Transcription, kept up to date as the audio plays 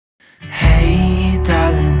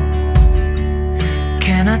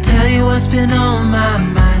tell you what's been on my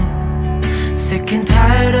mind. Sick and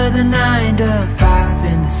tired of the 9 to 5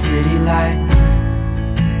 in the city life.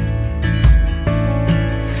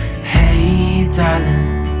 Hey darling,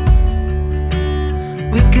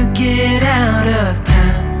 we could get out of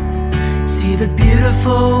town, see the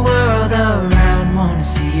beautiful world around, wanna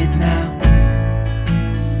see it now.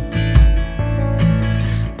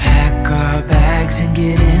 Pack our bags and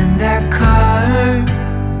get in that car,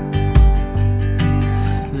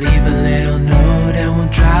 leave a little note and we'll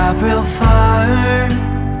drive real far.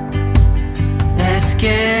 Let's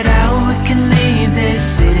get out, we can leave this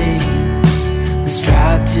city. Let's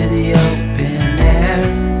drive to the open air.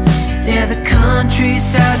 Yeah, the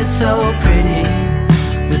countryside is so pretty,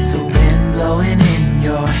 with the wind blowing in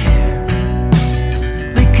your hair.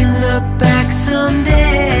 We can look back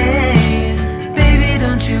someday. Baby,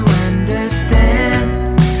 don't you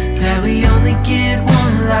understand that we only get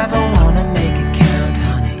one life? I wanna make it count,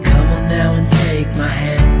 honey. Come on now and take my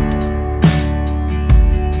hand.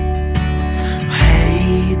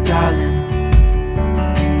 Hey darling,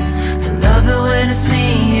 I love it when it's me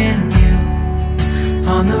and you,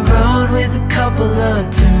 on the road with a couple of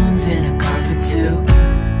tunes in a car for two.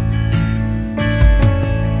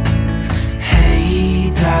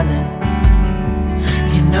 Hey darling,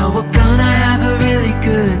 you know we're gonna have a really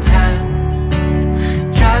good time,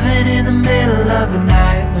 driving in the middle of the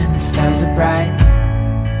night when the stars are bright.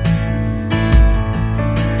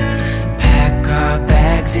 Pack our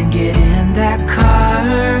bags and get in that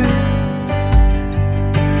car,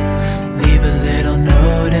 leave a little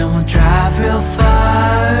note and we'll drive real far.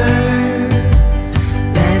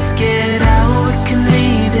 Let's get out, we can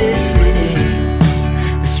leave this city.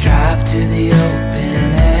 Let's drive to the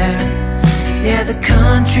open air. Yeah, the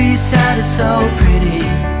countryside is so pretty,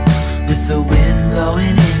 with the wind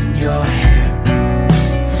blowing in your hair.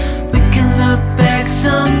 We can look back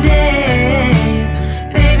someday.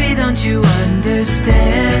 Baby, don't you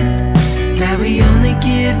understand that we only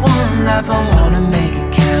get one life? I wanna make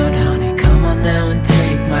it count, honey. Come on now and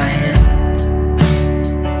take my hand.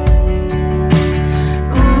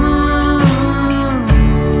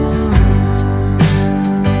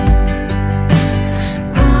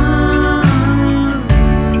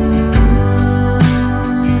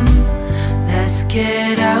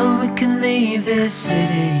 Get out, we can leave this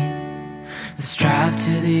city. Let's drive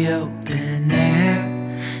to the open air.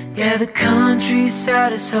 Yeah, the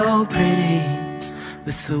countryside is so pretty,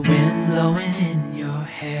 with the wind blowing in your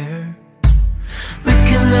hair. We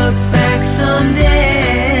can look back